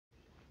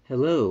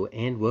Hello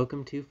and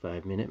welcome to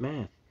 5-Minute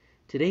Math.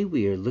 Today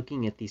we are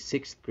looking at the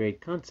 6th grade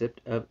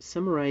concept of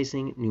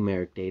summarizing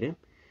numeric data.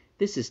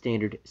 This is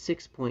standard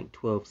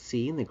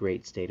 6.12c in the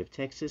great state of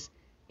Texas,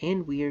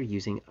 and we are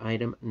using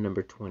item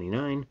number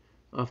 29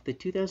 off the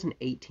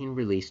 2018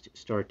 released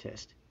STAAR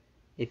test.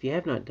 If you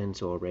have not done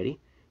so already,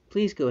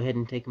 please go ahead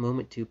and take a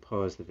moment to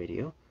pause the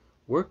video,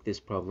 work this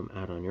problem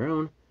out on your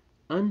own,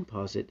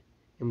 unpause it,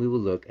 and we will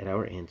look at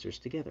our answers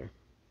together.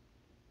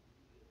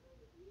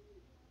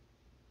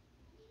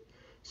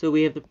 So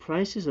we have the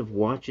prices of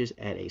watches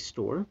at a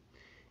store,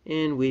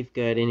 and we've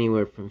got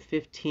anywhere from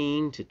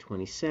 15 to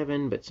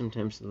 27, but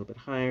sometimes a little bit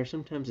higher,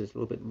 sometimes it's a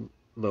little bit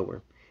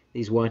lower.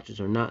 These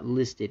watches are not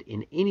listed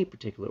in any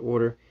particular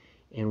order,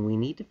 and we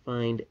need to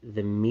find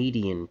the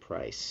median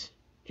price.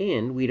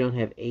 And we don't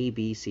have A,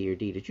 B, C, or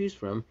D to choose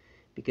from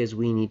because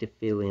we need to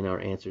fill in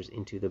our answers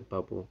into the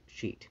bubble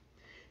sheet.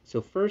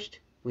 So first,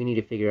 we need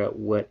to figure out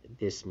what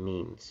this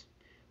means.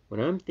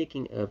 When I'm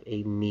thinking of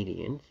a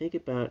median, think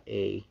about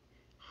a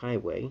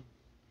highway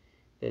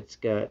that's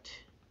got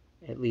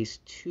at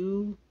least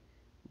two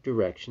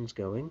directions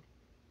going,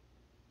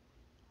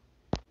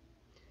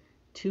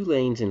 2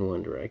 lanes in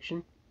one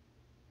direction,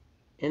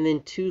 and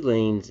then 2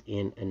 lanes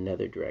in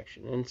another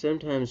direction. And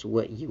sometimes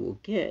what you will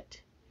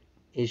get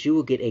is you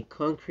will get a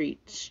concrete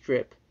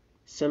strip,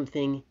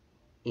 something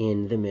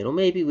in the middle,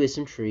 maybe with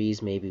some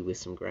trees, maybe with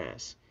some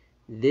grass.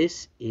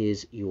 This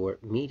is your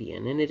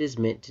median, and it is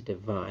meant to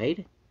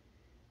divide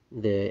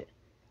the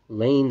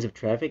lanes of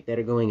traffic that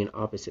are going in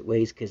opposite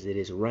ways because it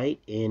is right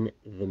in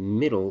the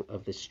middle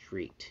of the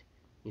street.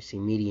 You see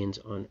medians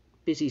on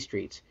busy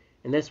streets,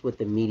 and that's what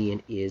the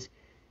median is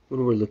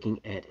when we're looking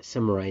at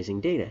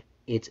summarizing data.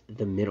 It's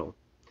the middle.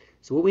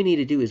 So what we need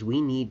to do is we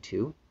need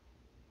to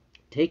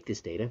take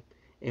this data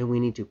and we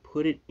need to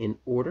put it in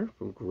order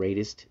from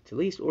greatest to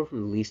least or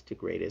from least to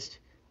greatest.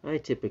 I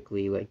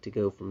typically like to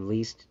go from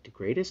least to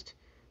greatest,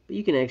 but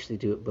you can actually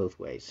do it both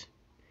ways.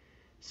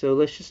 So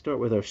let's just start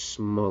with our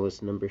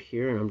smallest number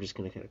here, and I'm just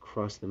going to kind of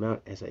cross them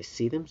out as I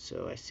see them.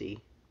 So I see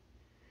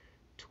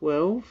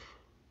 12,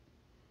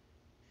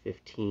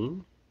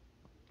 15.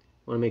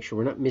 I want to make sure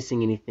we're not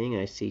missing anything.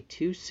 I see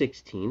 2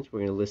 16s. We're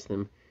going to list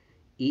them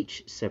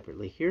each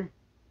separately here.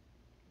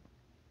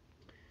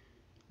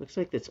 Looks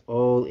like that's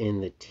all in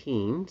the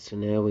teens, so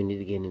now we need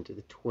to get into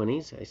the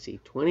 20s. I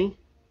see 20,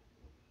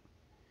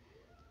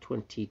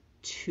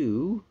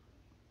 22,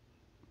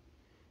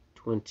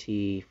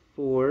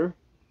 24,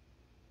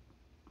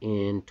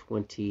 and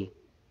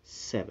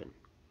 27.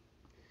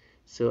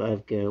 So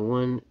I've got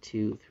 1,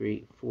 2,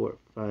 3, 4,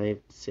 5,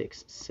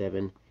 6,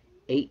 7,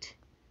 8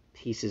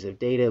 pieces of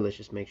data. Let's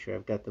just make sure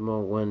I've got them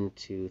all. 1,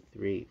 2,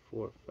 3,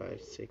 4,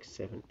 5, 6,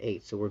 7,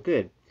 8. So we're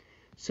good.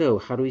 So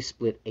how do we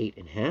split 8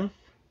 in half?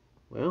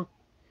 Well,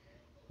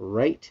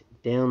 right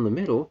down the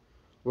middle,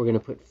 we're going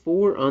to put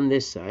 4 on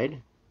this side,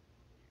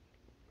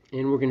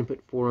 and we're going to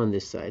put 4 on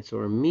this side. So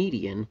our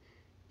median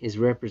is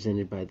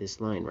represented by this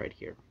line right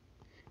here.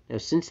 Now,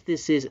 since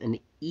this is an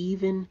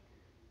even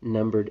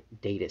numbered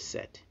data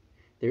set,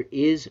 there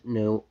is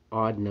no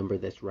odd number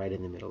that's right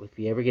in the middle. If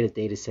you ever get a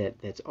data set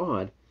that's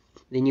odd,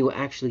 then you will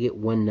actually get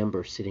one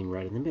number sitting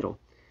right in the middle.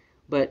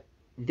 But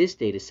this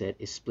data set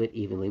is split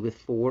evenly with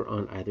 4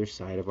 on either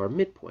side of our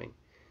midpoint.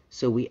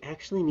 So we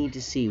actually need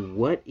to see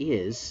what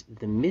is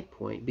the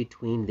midpoint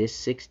between this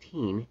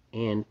 16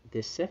 and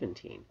this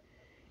 17.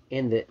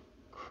 And the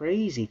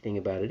crazy thing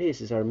about it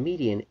is our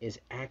median is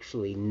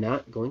actually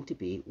not going to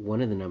be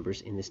one of the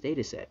numbers in this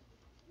data set.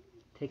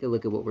 Take a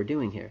look at what we're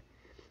doing here.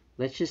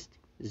 Let's just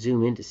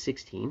zoom into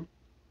 16,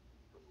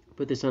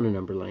 put this on a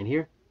number line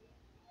here,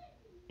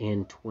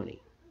 and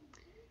 20.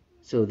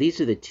 So these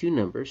are the two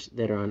numbers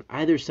that are on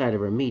either side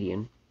of our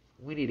median.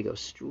 We need to go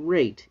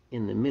straight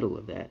in the middle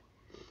of that.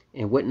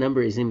 And what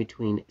number is in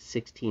between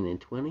 16 and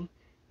 20?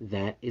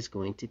 That is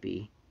going to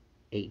be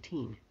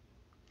 18.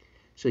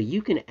 So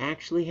you can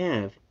actually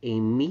have a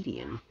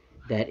median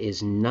that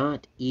is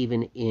not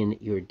even in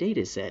your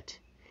data set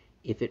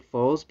if it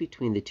falls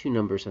between the two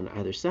numbers on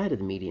either side of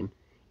the median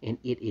and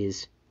it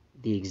is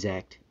the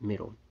exact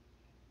middle.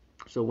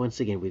 So once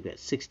again, we've got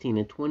 16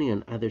 and 20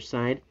 on either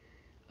side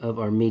of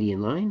our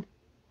median line,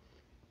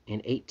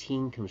 and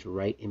 18 comes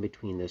right in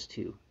between those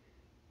two.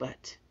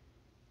 But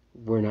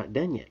we're not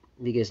done yet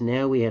because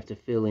now we have to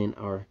fill in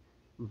our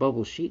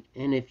bubble sheet.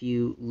 And if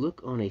you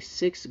look on a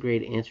 6th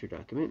grade answer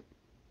document,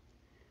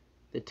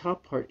 the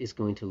top part is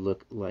going to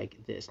look like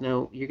this.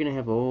 Now, you're going to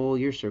have all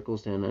your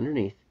circles down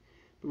underneath,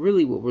 but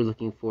really what we're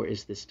looking for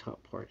is this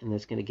top part, and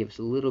that's going to give us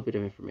a little bit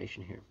of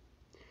information here.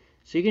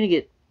 So you're going to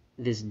get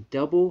this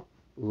double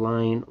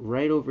line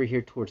right over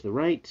here towards the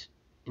right,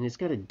 and it's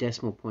got a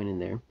decimal point in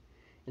there,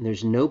 and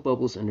there's no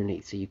bubbles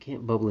underneath, so you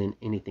can't bubble in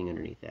anything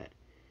underneath that.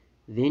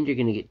 Then you're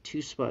going to get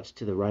 2 spots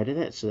to the right of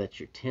that, so that's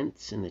your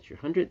tenths and that's your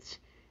hundredths.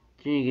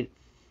 Then you get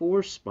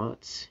 4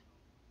 spots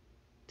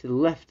to the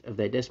left of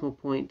that decimal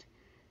point,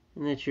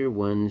 and that's your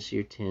ones,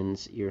 your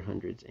tens, your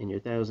hundreds, and your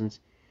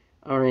thousands.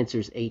 Our answer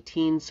is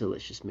 18, so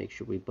let's just make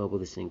sure we bubble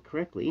this in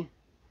correctly.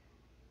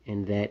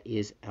 And that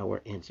is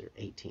our answer,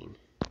 18.